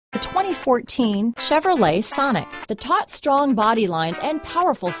The 2014 Chevrolet Sonic. The taut, strong body lines and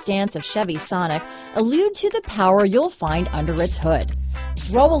powerful stance of Chevy Sonic allude to the power you'll find under its hood.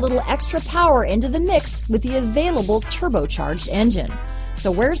 Throw a little extra power into the mix with the available turbocharged engine. So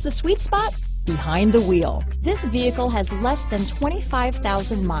where's the sweet spot? Behind the wheel. This vehicle has less than 25,000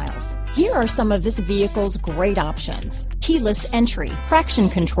 miles. Here are some of this vehicle's great options: keyless entry, traction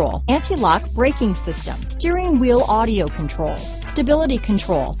control, anti-lock braking system, steering wheel audio controls, stability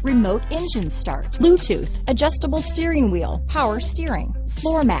control, remote engine start, Bluetooth, adjustable steering wheel, power steering,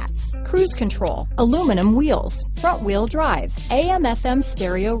 floor mats, cruise control, aluminum wheels, front wheel drive, AM/FM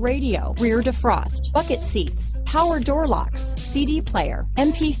stereo radio, rear defrost, bucket seats, power door locks, CD player,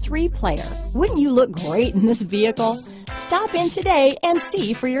 MP3 player. Wouldn't you look great in this vehicle? Stop in today and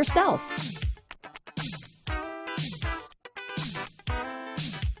see for yourself.